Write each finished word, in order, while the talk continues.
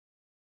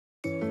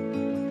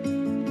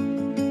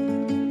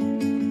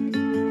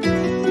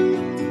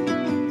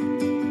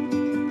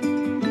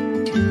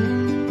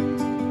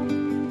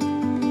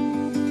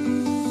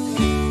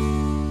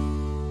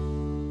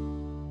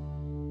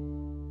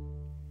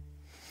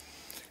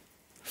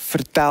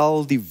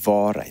vertel die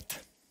waarheid.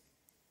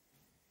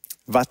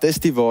 Wat is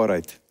die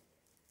waarheid?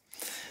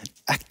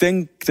 Ek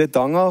dink dit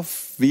hang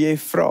af wie jy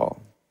vra.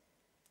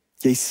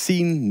 Jy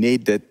sien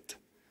net dit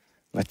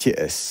wat jy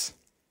is.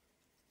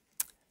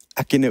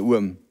 Ek ken 'n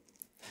oom,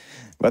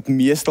 wat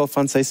meestal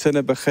van sy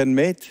sinne begin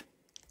met,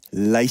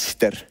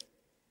 luister.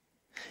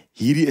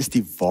 Hierdie is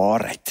die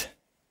waarheid.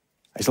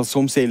 Hy sal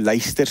soms sê,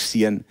 luister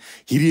seun,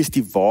 hierdie is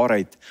die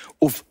waarheid.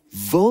 Of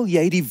wil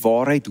jy die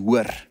waarheid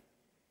hoor?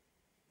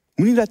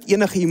 Moenie dat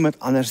enige iemand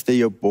anders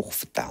jou bog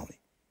vertel nie.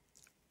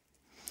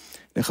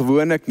 En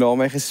gewoonlik na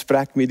my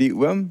gesprek met die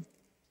oom,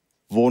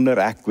 wonder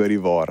ek oor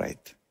die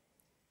waarheid.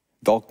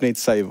 Dalk net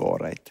sy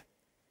waarheid.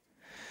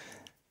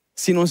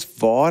 Sien, ons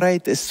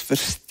waarheid is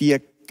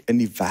versteek in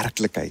die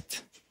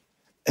werklikheid,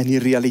 in die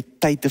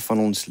realiteite van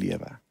ons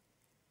lewe.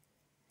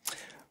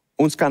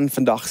 Ons kan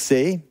vandag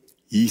sê,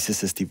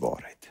 Jesus is die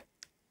waarheid.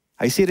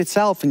 Hy sê dit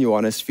self in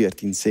Johannes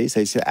 14:6,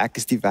 hy sê ek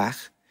is die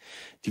weg,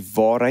 die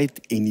waarheid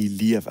en die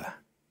lewe.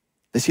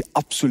 Dis die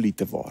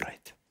absolute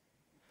waarheid.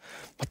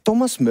 Maar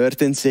Thomas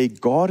Merton sê,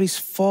 God is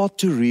far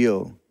too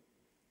real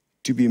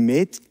to be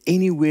met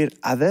anywhere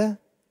other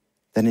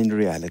than in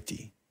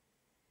reality.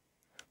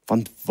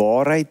 Want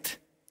waarheid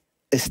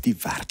is die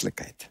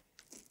werklikheid.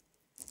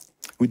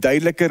 Hoe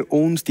duideliker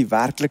ons die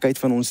werklikheid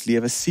van ons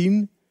lewe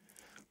sien,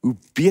 hoe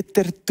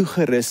beter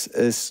toegerus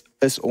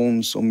is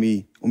ons om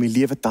die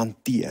lewe te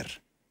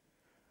hanteer.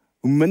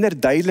 Hoe minder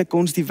duidelik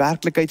ons die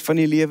werklikheid van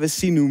die lewe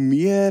sien, hoe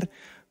meer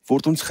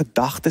word ons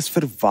gedagtes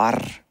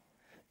verwar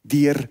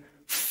deur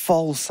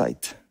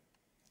valsheid,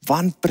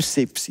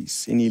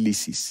 wanpersepsies en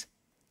illusies.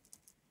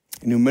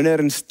 En hoe minder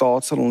in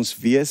staat sal ons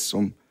wees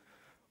om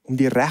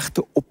die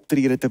regte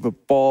optrede te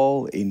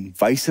bepaal en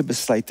wyse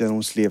besluite in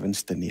ons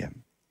lewens te neem.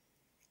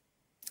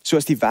 So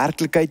as die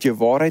werklikheid jou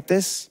waarheid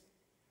is,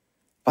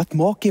 wat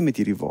maak jy met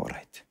hierdie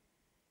waarheid?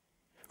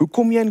 Hoe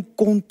kom jy in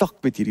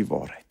kontak met hierdie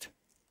waarheid?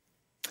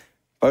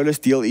 Paulus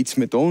deel iets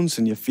met ons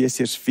in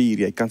Efesiërs 4,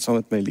 jy kan saam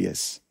met my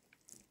lees.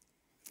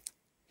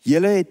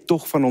 Julle het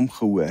tog van hom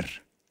gehoor,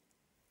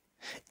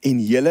 en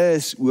julle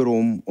is oor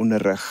hom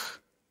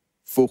onderrig,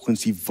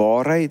 volgens die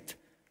waarheid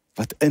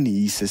wat in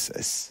Jesus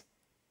is.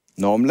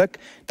 Naamlik,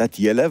 dat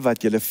julle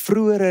wat julle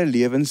vroegere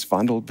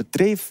lewenswandel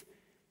betref,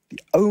 die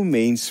ou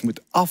mens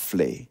moet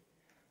aflê,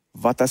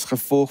 wat as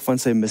gevolg van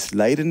sy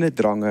misleidende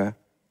drange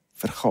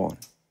vergaan.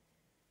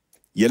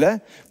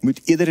 Julle moet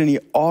eerder in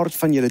die aard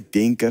van julle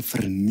denke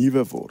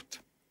vernuwe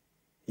word.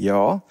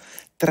 Ja,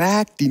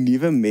 trek die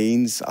nuwe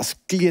mens as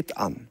kleed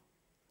aan,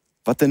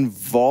 wat in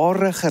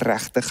ware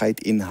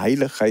geregtigheid en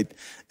heiligheid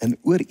in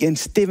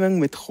ooreenstemming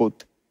met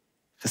God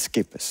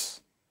geskep is.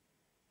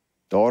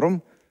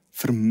 Daarom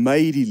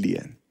vermy die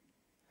leuen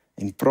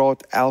en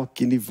praat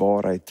elkeen die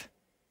waarheid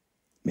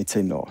met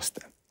sy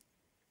naaste.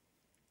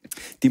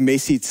 Die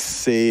message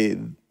sê,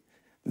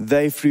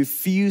 they've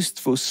refused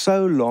for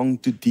so long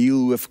to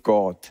deal with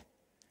God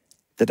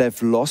that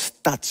they've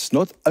lost touch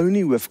not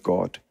only with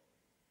God,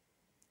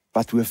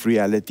 but with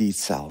reality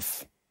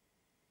itself.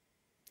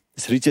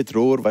 Dis Richard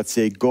Rohr wat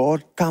sê,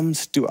 God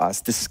comes to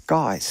us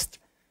disguised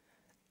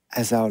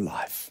as our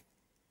life.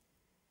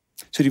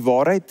 So die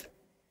waarheid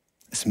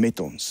is met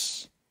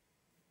ons.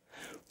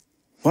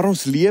 Maar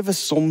ons lewe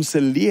soms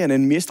 'n leuen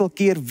en meestal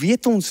keer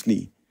weet ons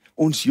nie,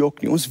 ons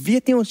jok nie. Ons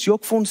weet nie, ons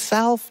jok vir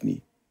onsself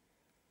nie.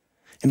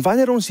 En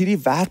wanneer ons hierdie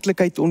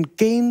werklikheid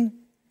ontken,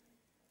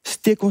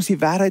 steek ons die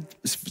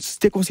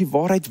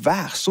waarheid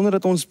weg, sonder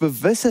dat ons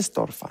bewus is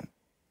daarvan.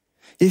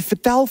 Jy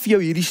vertel vir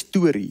jou hierdie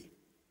storie,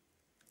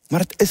 maar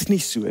dit is nie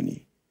so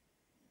nie.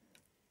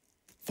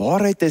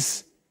 Waarheid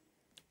is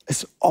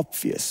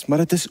obvious, maar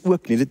dit is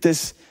ook nie.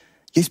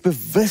 Jy's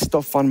bewus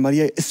daarvan, maar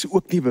jy is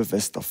ook nie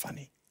bewus daarvan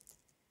nie.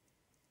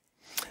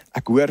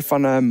 Ek hoor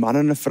van 'n man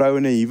en 'n vrou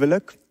in 'n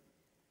huwelik,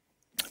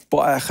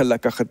 baie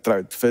gelukkig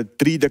getroud vir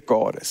 3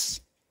 dekades.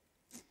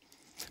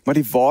 Maar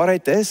die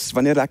waarheid is,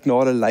 wanneer ek na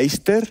hulle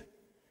luister,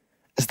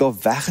 is daar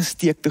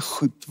weggesteekte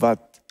goed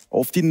wat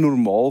half die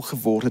normaal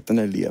geword het in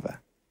hulle lewe.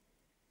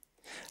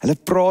 Hulle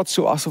praat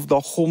so asof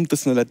daar gom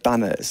tussen hulle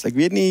tande is. Ek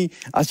weet nie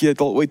as jy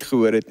dit al ooit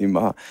gehoor het nie,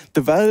 maar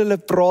terwyl hulle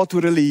praat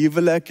oor hulle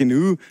huwelik en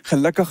hoe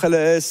gelukkig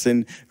hulle is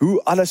en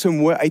hoe alles so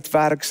mooi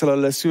uitwerk, sal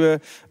hulle so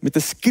met 'n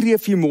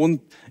skreefie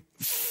mond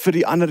vir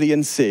die ander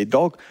een sê,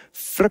 dalk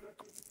frik,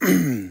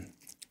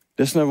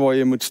 dis nou waar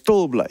jy moet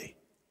stil bly,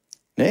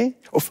 né?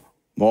 Of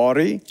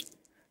Marie,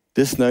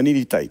 dis nou nie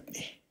die tyd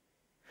nie.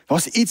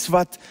 Daar's iets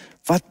wat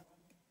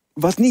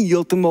nie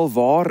heeltemal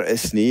waar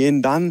is nie,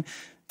 en dan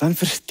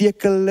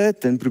versteek hulle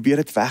dit en probeer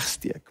dit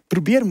wegsteek.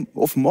 Probeer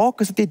of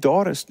maak as dit nie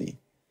daar is nie.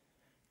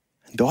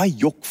 En daai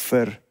jok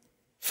vir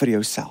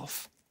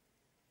jouself.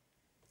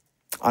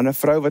 'n Ander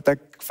vrou wat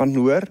ek van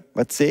hoor,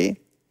 wat sê,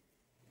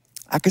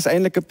 ek is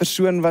eintlik 'n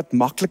persoon wat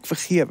maklik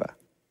vergewe.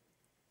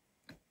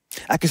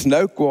 Ek is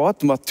nou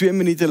kwaad, maar 2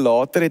 minute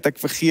later het ek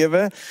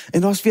vergewe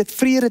en daar's weer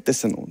vrede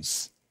tussen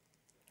ons.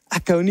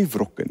 Ek hou nie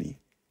wrokke nie.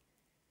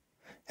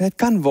 En dit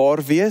kan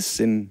waar wees,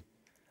 en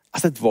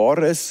as dit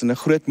waar is in 'n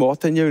groot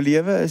mate in jou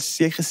lewe, is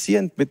jy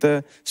geseënd met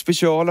 'n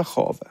spesiale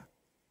gawe.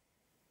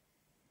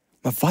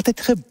 Maar wat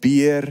het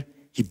gebeur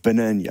hier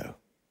binne in jou?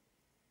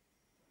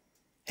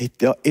 Het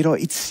daar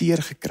iets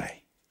seer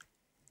gekry?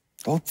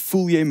 Dalk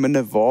voel jy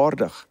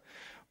minderwaardig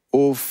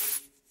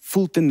of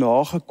voel te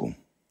nagekom.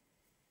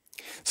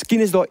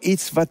 Miskien is daar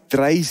iets wat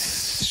dryf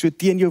so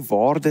teen jou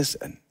waardes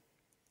in.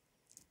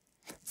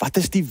 Wat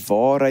is die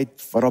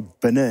waarheid wat daar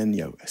binne in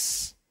jou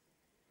is?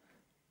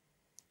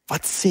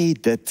 Wat sê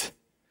dit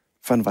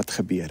van wat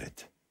gebeur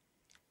het?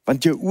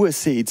 Want jou oë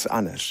sê iets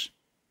anders.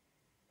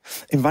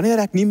 En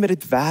wanneer ek nie met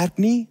dit werk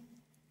nie,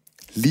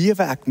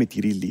 lewe ek met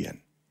hierdie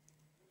leuen.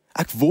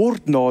 Ek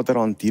word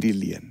naderhand hierdie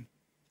leuen.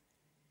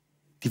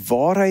 Die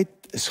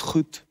waarheid is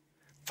goed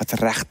wat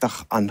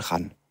regtig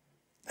aangaan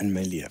in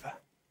my lewe.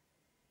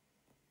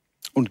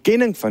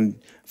 Ontkenning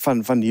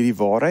van hierdie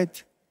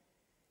waarheid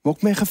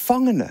maak my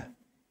gevangene,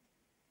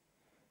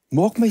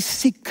 maak my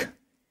siek,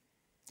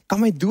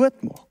 kan my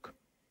doodmaak.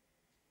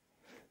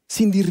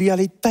 Sien, die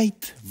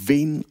realiteit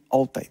wen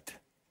altyd.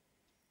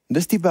 En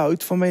dis die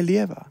behoud van my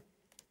lewe.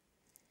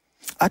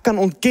 Ek kan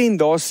ontken,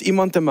 daar's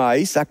iemand in my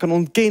huis, ek kan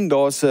ontken,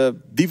 daar's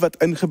 'n dief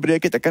wat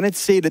ingebreek het, ek kan net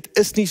sê, dit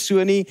is nie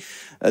so nie,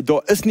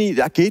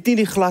 ek het nie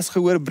die glas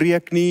gehoor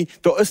breek nie,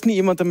 daar is nie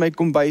iemand in my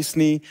kombuis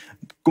nie,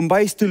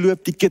 kombuis toe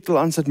loop die ketel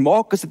aan, sit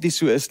maak as dit nie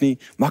so is nie,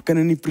 maar ek kan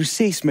in die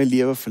proses my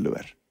lewe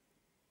verloor.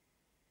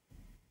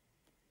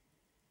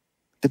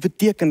 Dit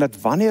beteken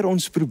dat wanneer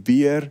ons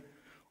probeer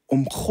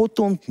om God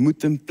te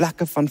ontmoet in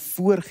plekke van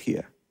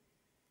voorgee,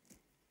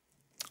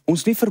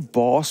 ons nie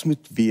verbaas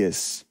moet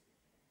wees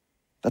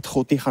dat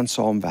God nie gaan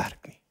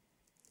saamwerk nie.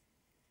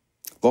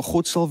 Waar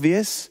God sal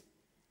wees,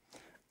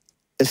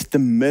 is te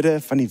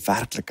midde van die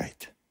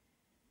werklikheid,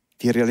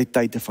 die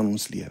realiteite van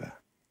ons lewe.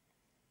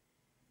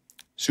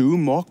 So hoe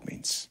maak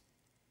mens?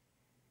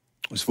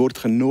 Ons word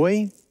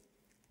genooi,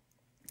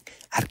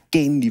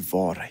 erken die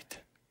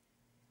waarheid.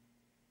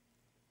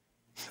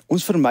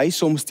 Ons vermy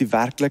soms die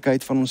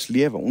werklikheid van ons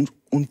lewe.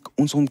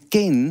 Ons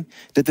ontken,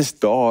 dit is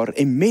daar,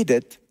 en met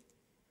dit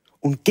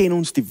ontken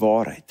ons die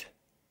waarheid.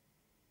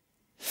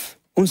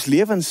 Ons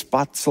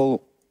lewenspad sal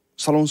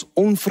ons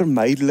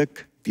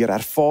onvermydelik deur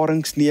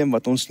ervarings neem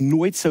wat ons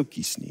nooit sou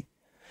kies nie.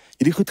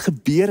 Hierdie goed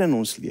gebeur in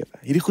ons lewe.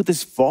 Hierdie goed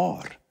is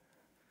waar.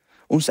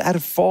 Ons het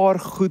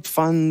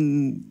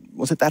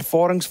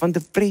ervarings van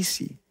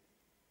depressie,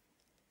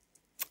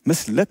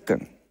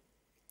 mislukking,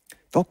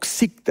 dalk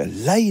siekte,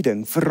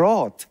 lyding,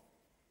 verraad.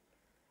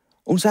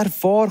 Ons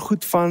ervaar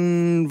goed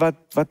van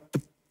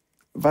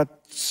wat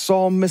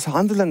saam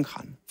mishandeling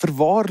gaan,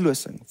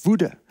 verwaarlosing,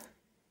 woede.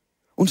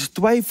 Ons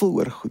twyfel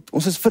oor goed,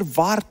 ons is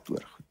verward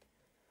oor goed.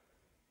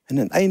 En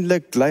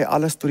uiteindelik lei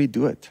alles tot die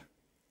dood.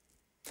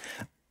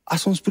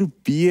 As ons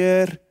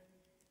probeer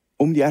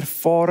om die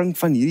ervaring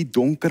van hierdie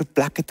donker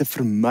plekke te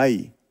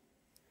vermy,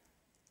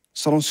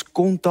 sal ons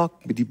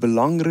kontak met die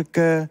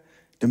belangrike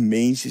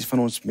dimensies van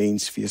ons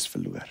menswees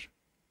verloor.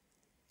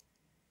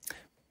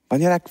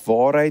 Wanneer ek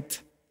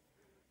waarheid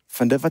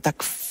van dit wat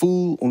ek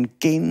voel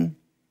ontken,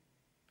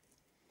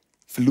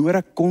 verloor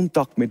ek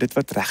kontak met dit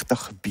wat regtig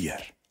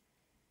gebeur.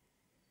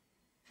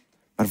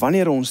 Maar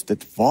wanneer ons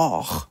dit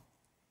waag,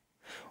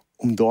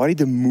 om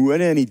daardie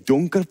demone in die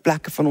donker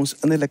plekke van ons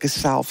innerlike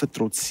self te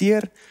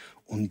trotseer,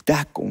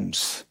 ontdek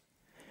ons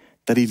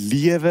dat die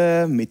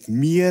lewe met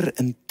meer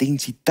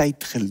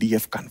intensiteit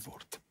geleef kan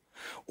word.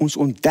 Ons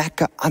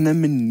ontdek 'n ander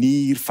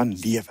manier van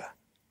lewe.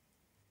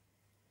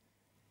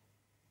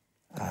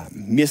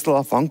 Meestal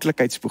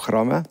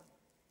afhanklikheidsprogramme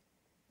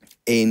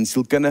en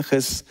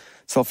sielkundiges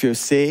sal vir jou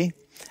sê,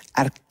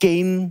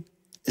 erken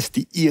is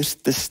die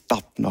eerste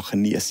stap na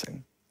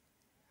genesing.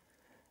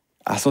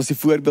 As ons die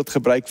voorbeeld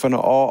gebruik van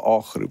 'n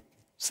AA-groep,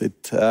 ons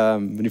het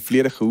in die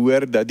verlede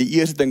gehoor dat die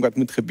eerste ding wat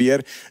moet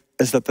gebeur,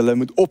 is dat hulle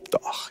moet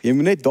opdaag. Jy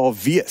moet net daar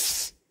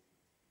wees.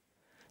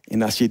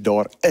 En as jy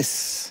daar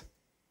is,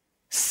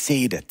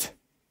 sê dit.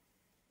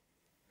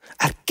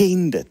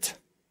 Erken dit.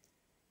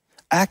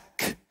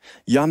 Ek,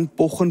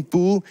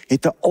 𝗗𝗶𝗶𝗶𝗶𝗶𝗏,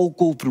 het 'n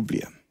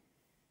alkoholprobleem.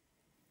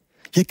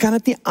 Jy kan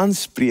dit nie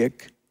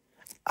aanspreek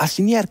as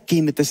jy nie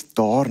erken dit is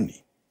daar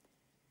nie.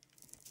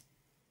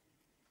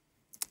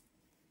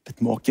 Dit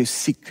maak jou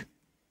siek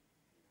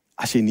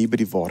as jy nie by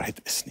die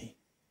waarheid is nie.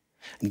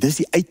 En dis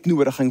die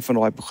uitnodiging van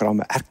daai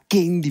programme.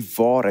 Erken die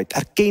waarheid,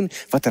 erken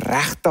wat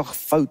regtig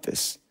fout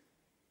is.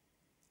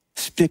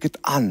 Spreek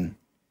dit aan,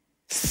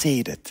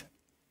 sê dit.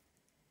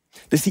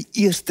 Dis die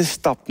eerste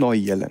stap na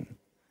heling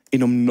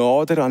en om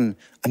nader aan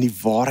die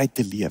waarheid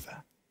te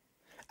lewe.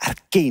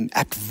 Erken,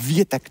 ek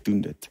weet ek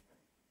doen dit.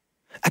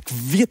 Ek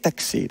weet ek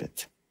sê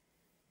dit.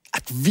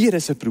 Ek weet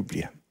dit is 'n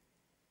probleem.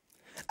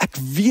 Ek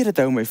weet dit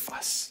hou my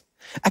vas.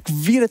 Ek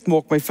weet dit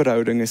maak my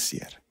verhoudinge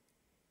seer.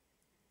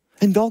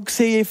 En dalk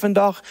sê jy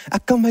vandag,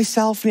 ek kan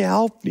myself nie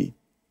help nie.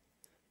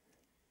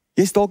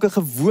 Jy's dalk 'n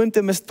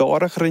gewoonte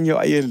misdadiger in jou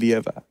eie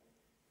lewe.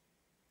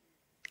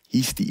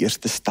 Hier's die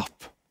eerste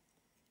stap.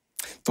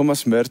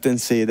 Thomas Merton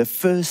sê, the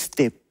first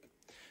step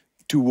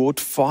toward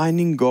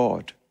finding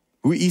God,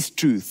 who is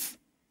truth,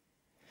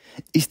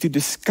 is to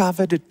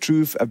discover the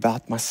truth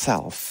about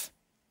myself.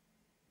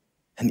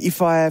 And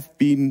if I have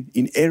been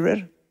in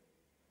error,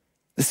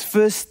 this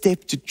first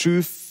step to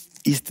truth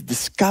is the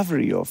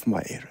discovery of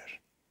my error.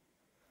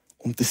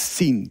 Om te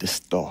sien,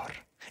 dis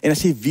daar. En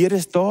as jy weer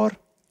is daar,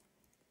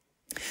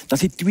 dan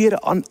is die tweede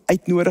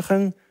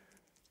uitnodiging,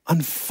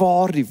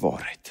 aanvaar die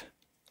waarheid.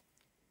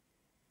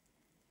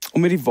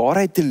 Om met die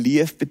waarheid te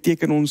leef,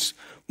 beteken ons,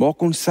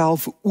 maak ons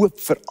self oop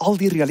vir al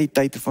die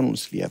realiteite van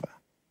ons lewe.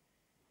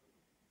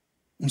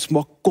 Ons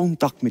maak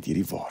kontak met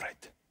hierdie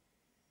waarheid.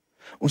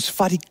 Ons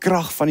vat die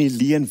krag van die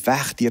leuen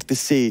weg deur te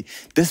sê,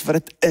 dis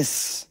wat dit is.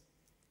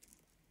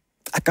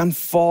 Ek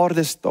aanvaar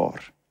dis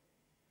daar.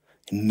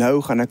 En nou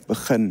gaan ek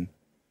begin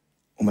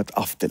om dit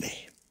af te lê.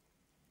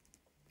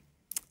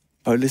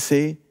 Paulus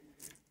sê,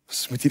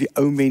 ons moet hierdie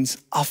ou mens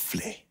af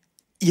lê,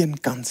 een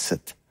kant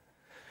sit.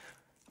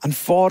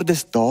 Aanvaar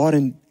dis daar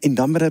en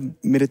dan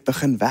met dit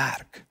begin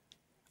werk.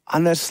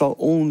 Anders sal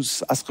ons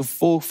as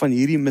gevolg van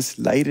hierdie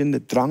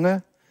misleidende drange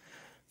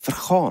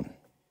vergaan.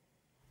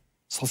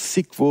 Sal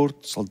siek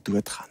word, sal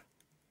doodgaan.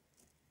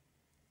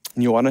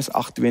 In Johannes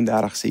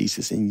 8:32 sê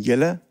Jesus, en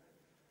julle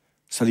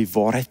sal die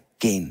waarheid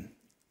ken.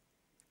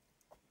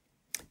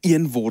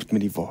 Een word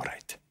met die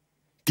waarheid.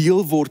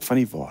 Deel word van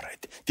die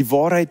waarheid.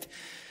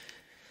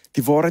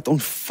 Die waarheid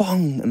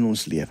ontvang in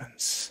ons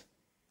lewens.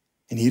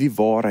 En hierdie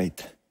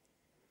waarheid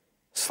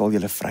sal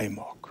julle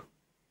vrymaak.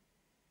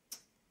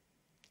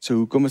 So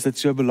hoekom is dit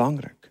so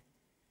belangrik?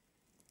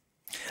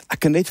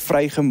 Ek kan net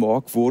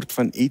vrygemaak word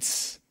van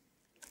iets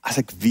as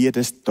ek weet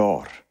dis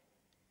daar.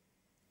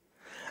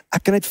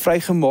 Ek kan net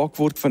vrygemaak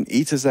word van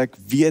iets as ek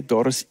weet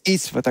daar is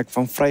iets wat ek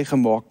van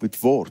vrygemaak moet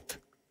word.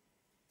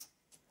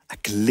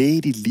 Ek lê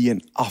die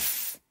leuen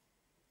af.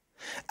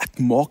 Ek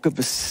maak 'n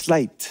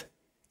besluit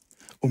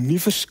om nie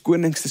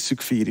verskonings te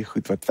soek vir hierdie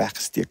goed wat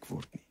weggesteek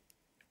word nie.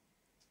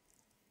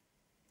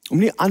 Om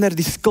nie ander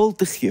die skuld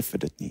te gee vir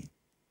dit nie.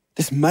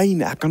 Dis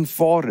myne, ek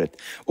aanvaar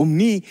dit. Om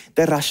nie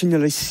te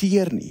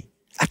rasionaliseer nie.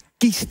 Ek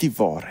kies die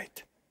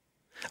waarheid.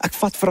 Ek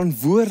vat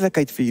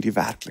verantwoordelikheid vir hierdie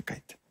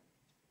werklikheid.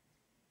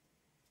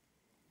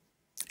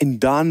 En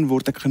dan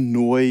word ek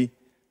genooi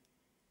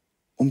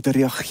om te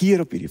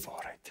reageer op hierdie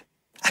waarheid.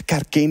 Ek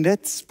herken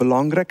dit, is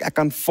belangrik, ek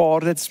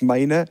aanvaar dit, is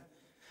myne,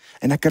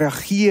 en ek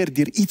reageer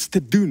deur iets te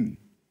doen.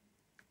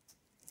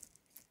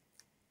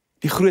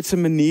 Die grootste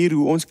manier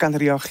hoe ons kan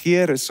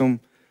reageer is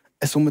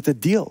om dit te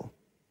deel.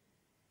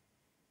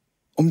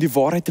 Om die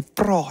waarheid te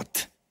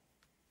praat.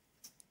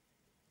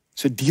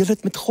 So deel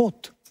dit met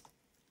God.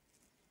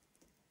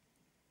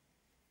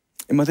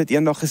 Iemand het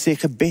eendag gesê,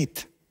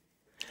 gebed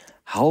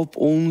help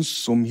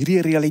ons om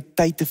hierdie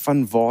realiteite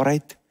van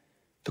waarheid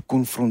te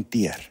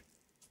konfronteer.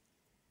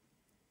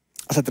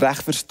 As dit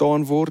reg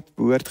verstaan word,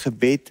 behoort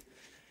gebed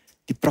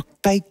die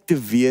praktyk te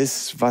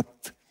wees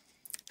wat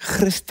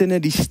Christene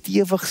die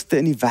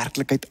stewigste in die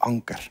werklikheid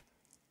anker.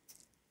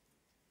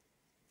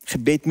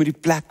 Gebed moet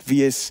die plek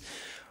wees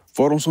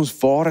waar ons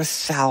ware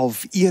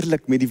self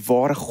eerlik met die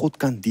ware God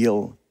kan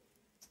deel.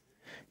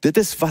 Dit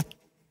is wat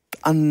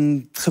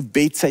aan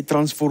gebed sy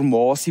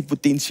transformasie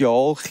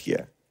potensiaal gee.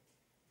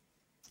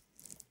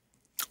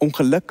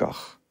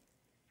 Ongelukkig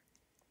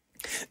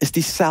is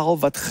die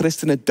self wat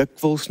Christene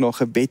dikwels na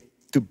gebed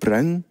toe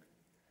bring,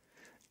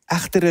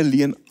 egter 'n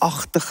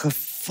leuenagtige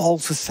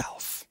valse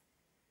self.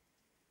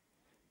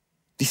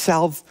 Die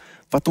self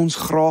wat ons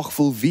graag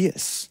wil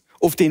wees,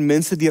 of ten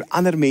minste deur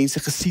ander mense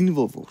gesien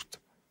wil word.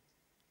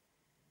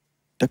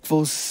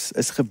 Dikwels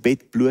is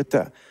gebed bloot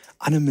 'n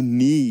ander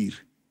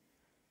manier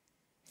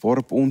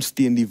waarop ons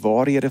teen die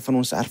waarhede van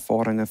ons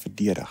ervarings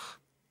verdedig.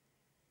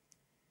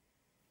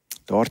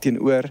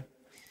 Daarteenoor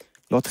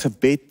laat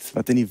gebed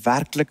wat in die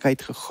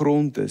werklikheid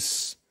gegrond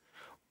is,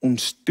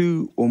 ons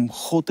toe om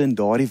God in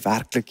daardie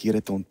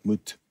werklikhede te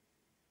ontmoet.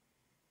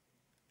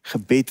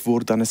 Gebed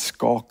word dan 'n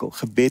skakel,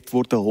 gebed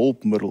word 'n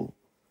hulpmiddel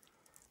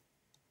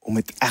om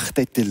met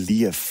egtheid te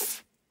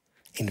leef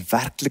en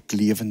werklik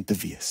lewend te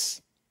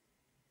wees.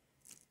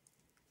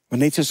 Maar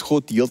net soos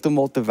God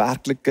heeltemal te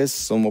werklik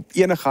is om op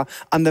enige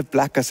ander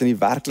plek as in die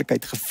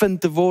werklikheid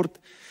gevind te word,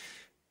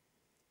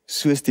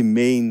 soos die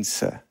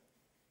mens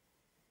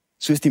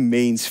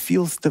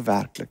veel te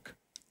werklik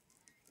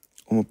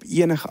om op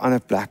enige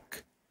ander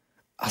plek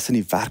as in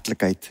die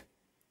werklikheid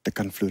te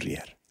kan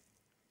floreer.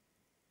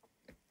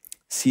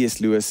 C.S.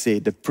 Lewis sê,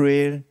 the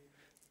prayer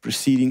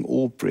preceding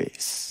all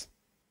prayers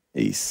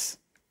is,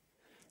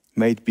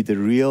 may it be the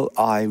real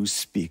I who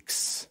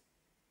speaks.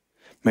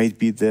 May it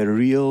be the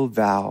real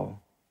thou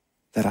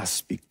that I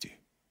speak to.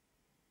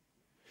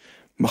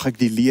 Mag ek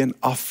die leuen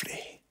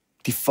aflê,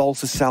 die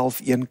valse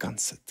self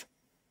eenkant sit,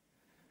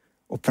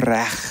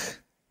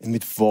 opreg en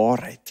met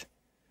waarheid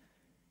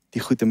die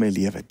goed in my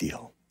lewe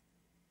deel.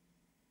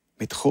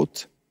 Met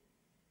God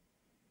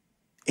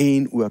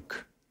en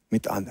ook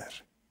met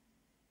ander.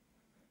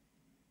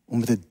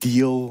 Om te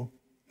deel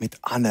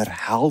met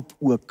ander help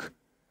ook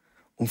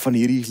om van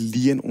hierdie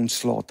leuen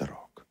ontslae te raak.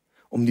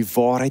 Om die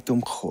waarheid te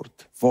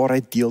omgord,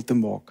 waarheid deel te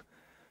maak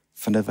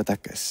van dit wat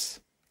ek is.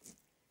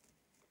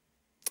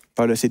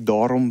 Paulus sê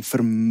daarom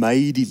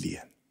vermy die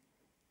leuen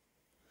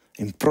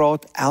en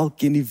praat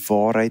elkeen die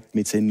waarheid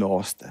met sy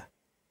naaste,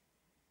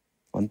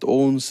 want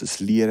ons is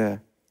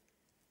lede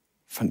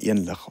van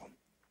een liggaam.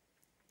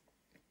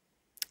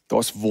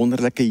 Daar's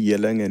wonderlike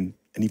heling in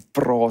die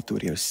praat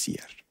oor jou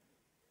seer.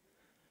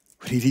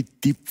 Oor hierdie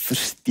diep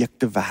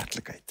versteekte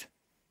werklikheid.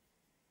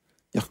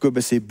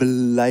 Jakobus sê,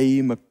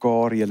 bely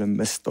mekaar julle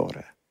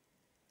misdade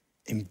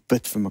en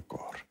bid vir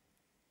mekaar,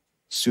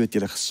 sodat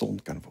julle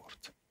gesond kan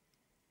word.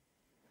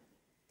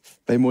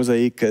 By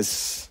Mosaïek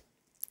is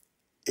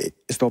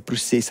daar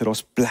prosesse,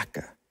 daar's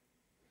plekke,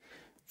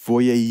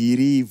 waar jy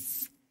hierdie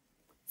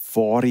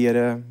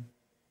waarhede,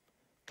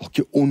 dalk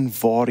die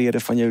onwaarhede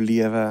van jou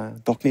lewe,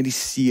 dalk net die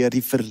seer,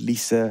 die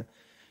verliese,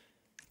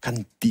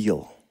 kan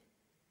deel.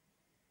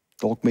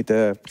 Dalk met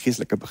 'n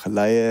geestelike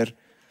begeleier,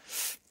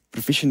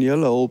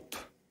 professionele hulp,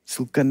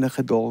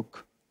 sielkundige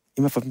dalk,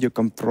 iemand wat met jou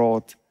kan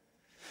praat.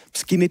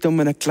 Miskien net om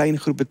in 'n klein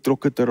groep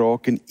betrokke te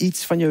raak en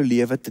iets van jou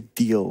lewe te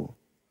deel.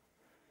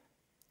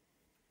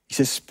 Hier's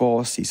 'n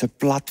spasie, hier's 'n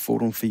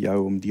platform vir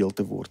jou om deel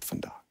te word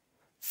vandag,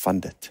 van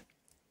dit.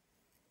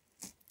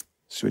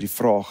 So die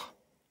vraag,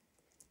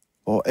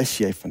 waar is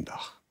jy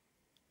vandag?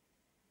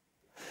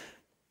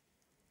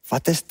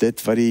 Wat is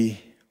dit wat die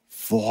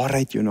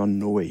waarheid jou nou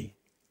nooi?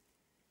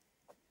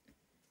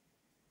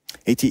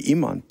 Het jy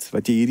iemand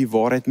wat jy hierdie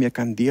waarheid mee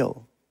kan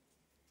deel?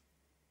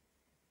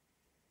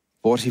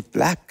 Waar is die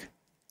plek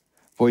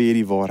waar jy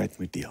hierdie waarheid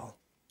moet deel?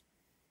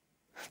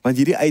 Want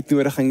hierdie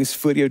uitnodiging is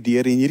voor jou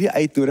deur en hierdie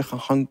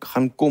uitnodiging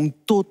gaan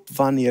kom tot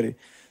wanneer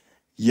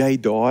jy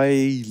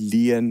daai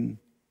leen,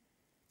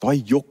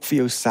 daai juk vir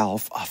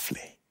jouself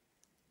aflê.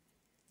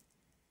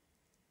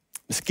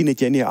 Miskien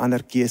het jy nie 'n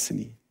ander keuse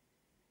nie.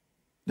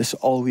 Dis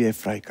al wie jy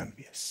vry kan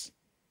wees.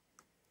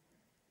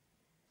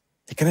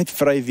 Jy kan net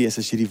vry wees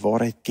as jy die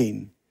waarheid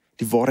ken,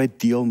 die waarheid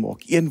deel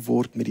maak, een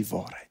word met die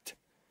waarheid.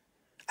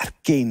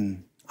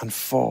 Erken,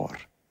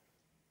 aanvaar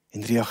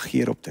en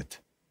reageer op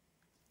dit.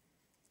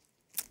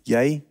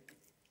 Jy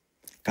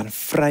kan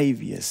vry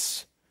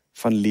wees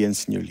van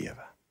leuns in jou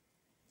lewe.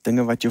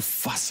 Dinge wat jou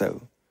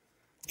vashou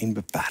en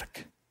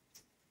beperk.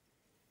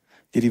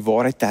 Deur die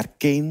waarheid te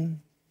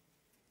erken,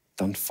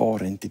 dan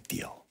aanvaar en te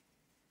deel.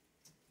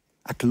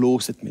 Ek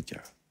los dit met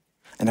jou.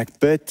 En ek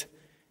bid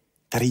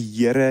dat die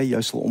Here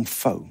jou sal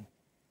omvou.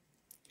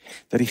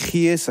 Dat die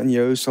Gees aan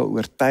jou sal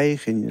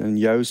oortuig en aan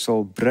jou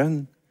sal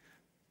bring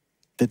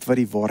dit wat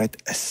die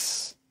waarheid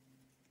is.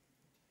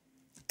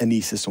 In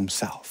Jesus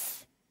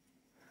homself.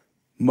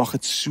 Mag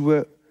dit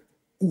so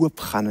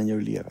oopgaan in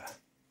jou lewe.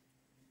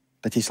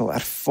 Dat jy sal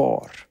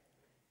ervaar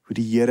hoe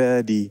die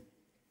Here die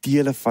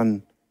dele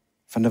van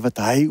wat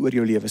hy oor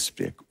jou lewe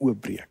spreek,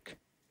 oopbreek.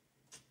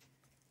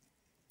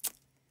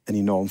 In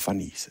die naam van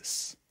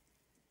Jesus.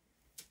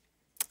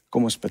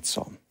 Kom ons bid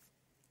saam.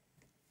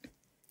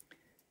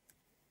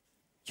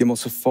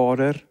 Hemelse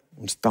Vader,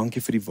 ons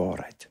dankie vir die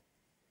waarheid.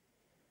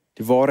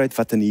 Die waarheid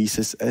wat in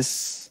Jesus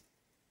is,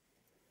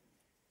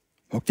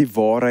 maar ook die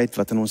waarheid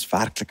wat in ons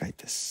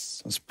werklikheid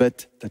is. Ons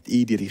bid dat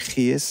U deur die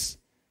Gees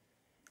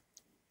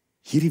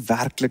hierdie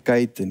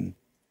werklikheid en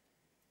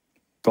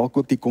dalk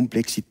ook die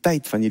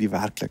kompleksiteit van hierdie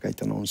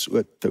werklikheid aan ons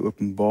te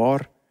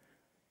openbaar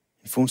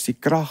en vir ons die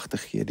krag te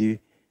gee, die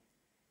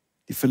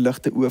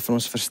verligte oë van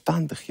ons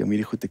verstand te gee om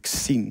hierdie goed te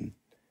sien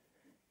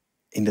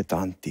en dit te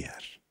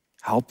hanteer.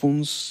 Help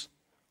ons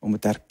om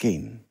dit te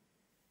erken.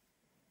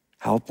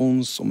 Help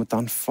ons om dit te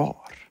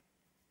aanvaar.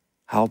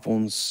 Help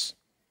ons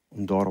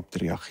om daarop te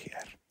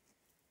reageer.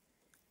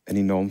 In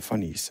die naam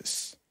van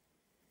Jesus.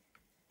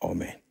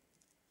 Amen.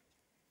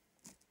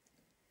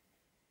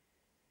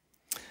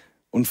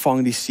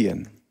 Ontvang die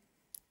seën.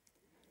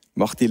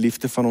 Mag die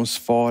liefde van ons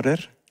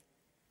Vader,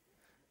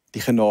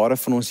 die genade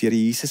van ons Here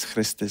Jesus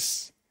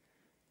Christus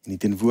en die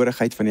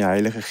teenwoordigheid van die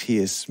Heilige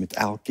Gees met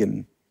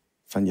elkeen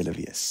van julle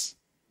wees.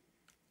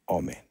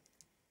 Amen.